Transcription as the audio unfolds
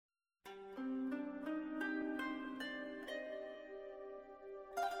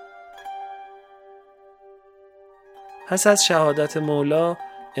پس از شهادت مولا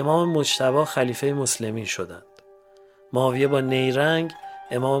امام مجتبی خلیفه مسلمین شدند. معاویه با نیرنگ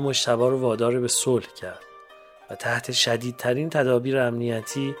امام مجتبی رو وادار به صلح کرد و تحت شدیدترین تدابیر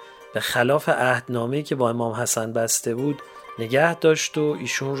امنیتی به خلاف عهدنامه‌ای که با امام حسن بسته بود نگه داشت و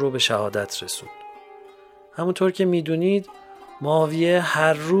ایشون رو به شهادت رسوند. همونطور که میدونید معاویه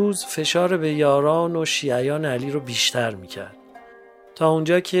هر روز فشار به یاران و شیعیان علی رو بیشتر میکرد تا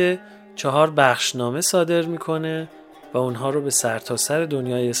اونجا که 4 بخشنامه صادر میکنه و اونها رو به سرتاسر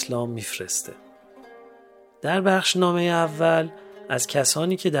دنیای اسلام میفرسته. در بخشنامه اول از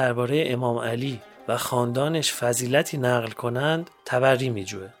کسانی که درباره امام علی و خاندانش فضیلتی نقل کنند تبری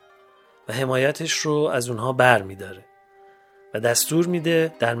میجوه و حمایتش رو از اونها بر میداره و دستور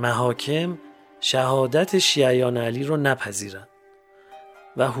میده در محاکم شهادت شیعیان علی رو نپذیرن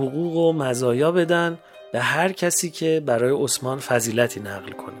و حقوق و مزایا بدن به هر کسی که برای عثمان فضیلتی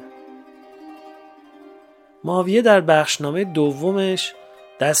نقل کنه. معاویه در بخشنامه دومش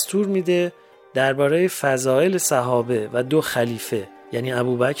دستور میده درباره فضائل صحابه و 2 خلیفه یعنی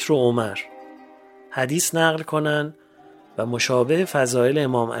ابوبکر و عمر حدیث نقل کنن و مشابه فضائل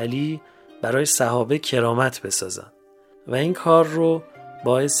امام علی برای صحابه کرامت بسازن و این کار رو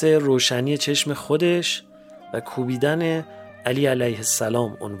باعث روشنی چشم خودش و کوبیدن علی علیه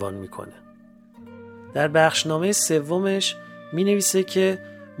السلام عنوان میکنه. در بخشنامه سومش می نویسه که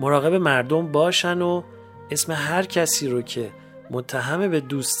مراقب مردم باشن و اسم هر کسی رو که متهم به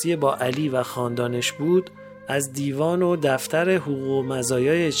دوستی با علی و خاندانش بود از دیوان و دفتر حقوق و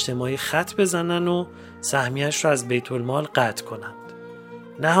مزایای اجتماعی خط بزنن و سهمیش رو از بیت المال قطع کنند.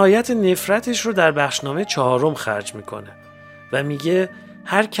 نهایت نفرتش رو در بخشنامه 4 خرج میکنه و میگه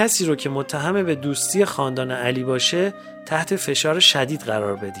هر کسی رو که متهم به دوستی خاندان علی باشه تحت فشار شدید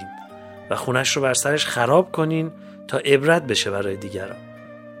قرار بدین و خونش رو بر سرش خراب کنین تا عبرت بشه برای دیگران.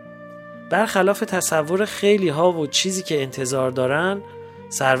 برخلاف تصور خیلی ها و چیزی که انتظار دارن،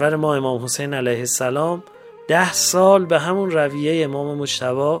 سرور ما امام حسین علیه السلام 10 سال به همون رویه امام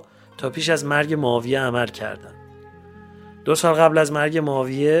مجتبی تا پیش از مرگ معاویه عمل کردن. 2 سال قبل از مرگ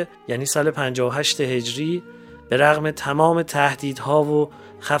معاویه یعنی سال 58 هجری به رغم تمام تهدیدها و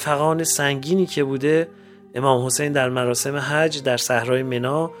خفقان سنگینی که بوده، امام حسین در مراسم حج در صحرای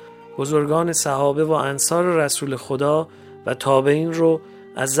منا بزرگان صحابه و انصار رسول خدا و تابعین رو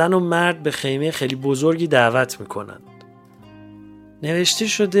از زن و مرد به خیمه خیلی بزرگی دعوت میکنند. نوشته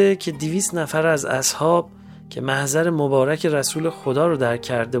شده که 200 نفر از اصحاب که محضر مبارک رسول خدا رو درک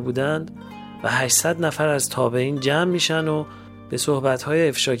کرده بودند و 800 نفر از تابعین جمع میشن و به صحبت‌های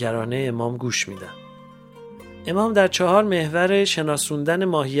افشاگرانه امام گوش میدن. امام در 4 محور شناسوندن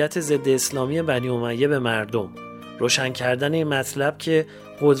ماهیت ضد اسلامی بنی امیه به مردم، روشن کردن این مطلب که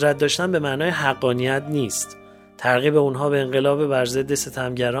قدرت داشتن به معنای حقانیت نیست، ترغیب اونها به انقلاب بر ضد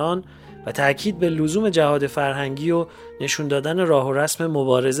ستمگران و تأکید به لزوم جهاد فرهنگی و نشون دادن راه و رسم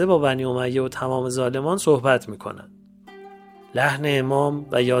مبارزه با بنی امیه و تمام ظالمان صحبت میکنند. لحن امام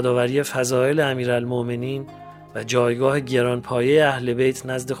و یادآوری فضائل امیرالمومنین و جایگاه گرانپایه اهل بیت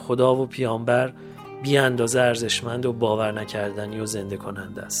نزد خدا و پیامبر بی اندازه ارزشمند و باور نکردنی و زنده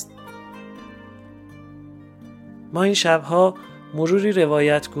کننده است. ما این شبها مروری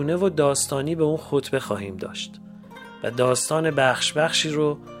روایتگونه و داستانی به اون خطبه خواهیم داشت و داستان بخشی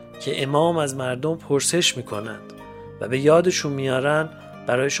رو که امام از مردم پرسش میکنند و به یادشون میارن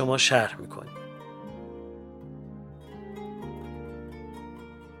برای شما شرح میکنیم.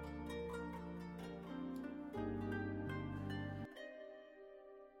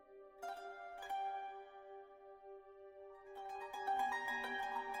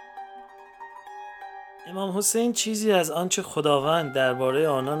 امام حسین چیزی از آنچه خداوند درباره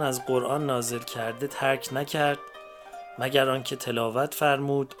آنان از قرآن نازل کرده ترک نکرد مگر آنکه تلاوت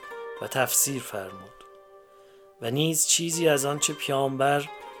فرمود و تفسیر فرمود و نیز چیزی از آنچه پیامبر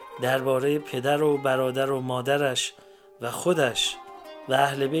درباره پدر و برادر و مادرش و خودش و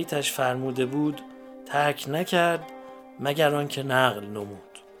اهل بیتش فرموده بود ترک نکرد مگر آنکه نقل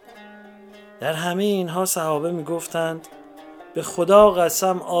نمود. در همه اینها صحابه می گفتند به خدا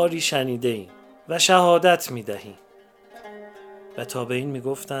قسم آری شنیده ایم و شهادت می دهیم و تابعین می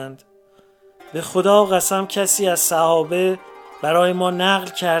گفتند به خدا قسم کسی از صحابه برای ما نقل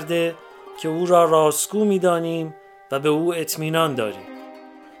کرده که او را راستگو می دانیم و به او اطمینان داریم.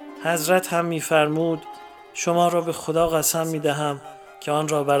 حضرت هم می فرمود شما را به خدا قسم می دهم که آن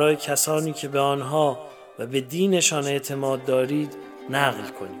را برای کسانی که به آنها و به دینشان اعتماد دارید نقل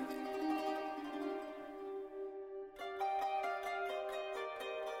کنید.